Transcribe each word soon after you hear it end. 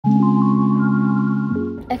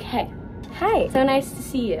Hi, so nice to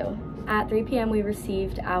see you. At 3 p.m. we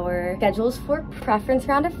received our schedules for preference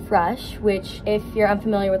round of Rush, which if you're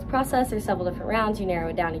unfamiliar with the process, there's several different rounds. You narrow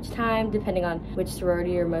it down each time depending on which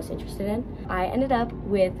sorority you're most interested in. I ended up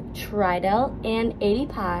with Tridel and 80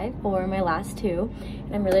 Pi for my last two,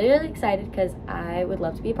 and I'm really excited because I would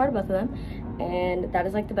love to be a part of both of them, and that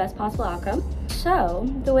is like the best possible outcome.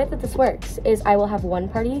 So the way that this works is I will have one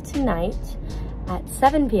party tonight at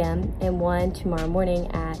 7 p.m. and one tomorrow morning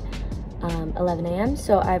at 11 a.m.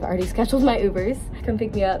 So I've already scheduled my Ubers. Come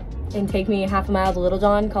pick me up and take me half a mile to Little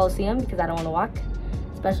John Coliseum because I don't want to walk,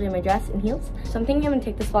 especially in my dress and heels. So I'm thinking I'm gonna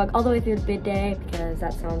take this vlog all the way through the bid day because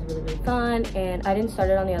that sounds really fun, and I didn't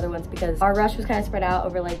start it on the other ones because our rush was kind of spread out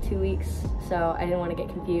over like 2 weeks, so I didn't want to get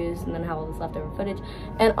confused and then have all this leftover footage.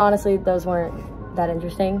 And honestly, those weren't that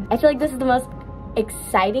interesting. I feel like this is the most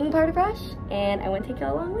exciting part of Rush, and I want to take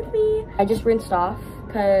y'all along with me. I just rinsed off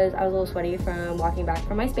because I was a little sweaty from walking back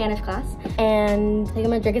from my Spanish class, and I think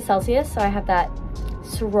I'm gonna drink a Celsius so I have that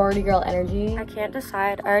sorority girl energy. I can't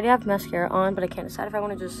decide. I already have mascara on, but I can't decide if I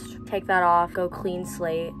want to just take that off, go clean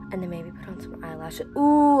slate, and then maybe put on some eyelashes.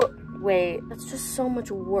 Ooh, wait, that's just so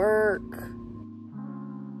much work.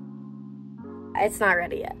 It's not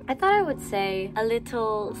ready yet. I thought I would say a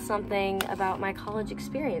little something about my college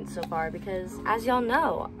experience so far because, as y'all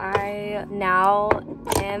know, I now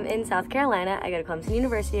am in South Carolina. I go to Clemson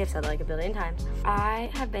University. I've said it like a billion times. I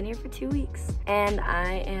have been here for 2 weeks and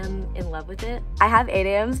I am in love with it. I have 8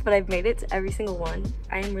 a.m.s, but I've made it to every single one.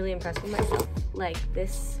 I am really impressed with myself. Like,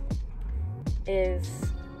 this is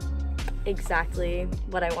exactly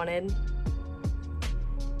what I wanted.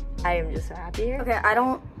 I am just so happy here. Okay, I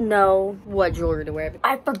don't know what jewelry to wear.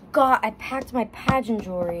 I forgot, I packed my pageant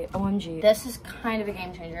jewelry. OMG. This is kind of a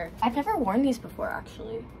game changer. I've never worn these before,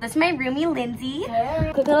 actually. This is my roomie, Lindsay.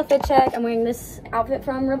 Hey. Quick little fit check. I'm wearing this outfit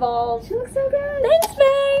from Revolve. She looks so good. Thanks,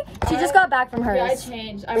 Faye. She just got back from hers. Yeah, I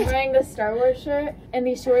changed. I'm wearing this Star Wars shirt and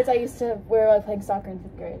these shorts I used to wear while playing soccer in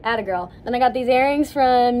 5th grade. Atta girl. Then I got these earrings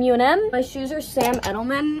from UNM. My shoes are Sam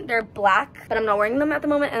Edelman. They're black, but I'm not wearing them at the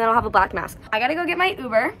moment, and then I'll have a black mask. I gotta go get my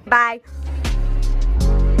Uber. Bye.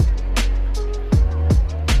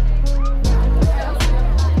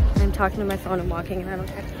 I'm talking to my phone and walking, and I don't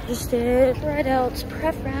text. Just did Tridell's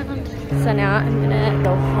prep round. So now I'm gonna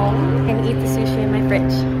go home and eat the sushi in my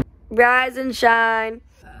fridge. Rise and shine.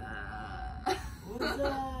 What's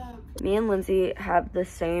up? Me and Lindsay have the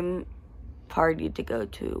same party to go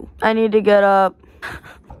to. I need to get up.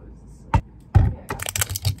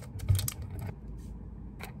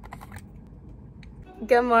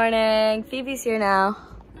 Good morning. Phoebe's here now.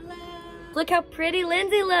 Hello. Look how pretty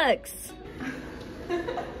Lindsay looks.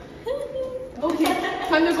 Okay,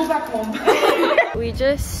 time to go back home. We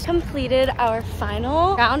just completed our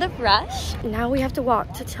final round of Rush. Now we have to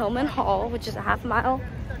walk to Tillman Hall, which is a half mile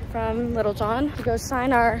from Little John, to go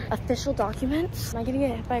sign our official documents. Am I gonna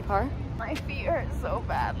get hit by a car? My feet hurt so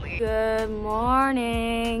badly. Good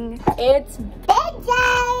morning. It's bid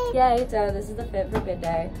day! Yay, so this is the fit for bid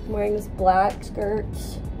day. I'm wearing this black skirt,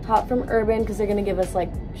 top from Urban, because they're gonna give us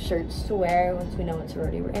like shirts to wear once we know what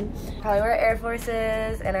sorority we're in. Probably wear Air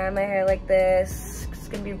Forces, and I have my hair like this. It's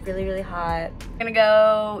gonna be really hot. I'm gonna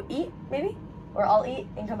go eat, maybe? Or I'll eat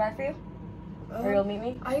and come back for you? Or you'll meet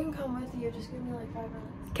me? I can come with you, just give me like 5 minutes.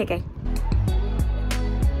 Okay.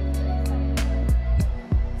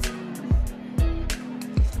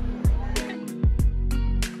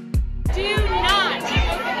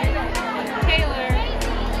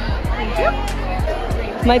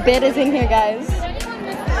 My bid is in here, guys. Hey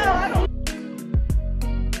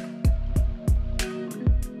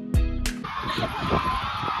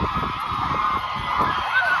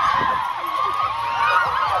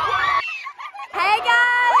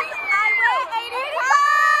guys, I went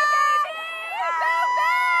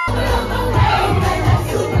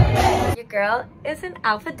 85. Your girl is an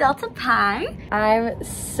Alpha Delta Pi. I'm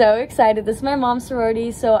so excited. This is my mom's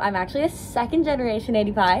sorority, so I'm actually a 2nd generation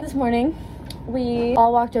 85. This morning, we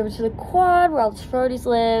all walked over to the quad where all the sororities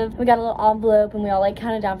live. We got a little envelope and we all like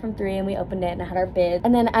counted down from 3 and we opened it and I had our bid.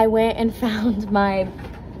 And then I went and found my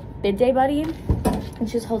bid day buddy and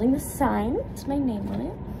she was holding this sign. It's my name on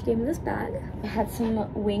it. She gave me this bag. It had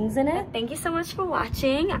some wings in it. Thank you so much for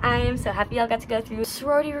watching. I am so happy y'all got to go through the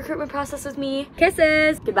sorority recruitment process with me.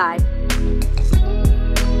 Kisses. Goodbye.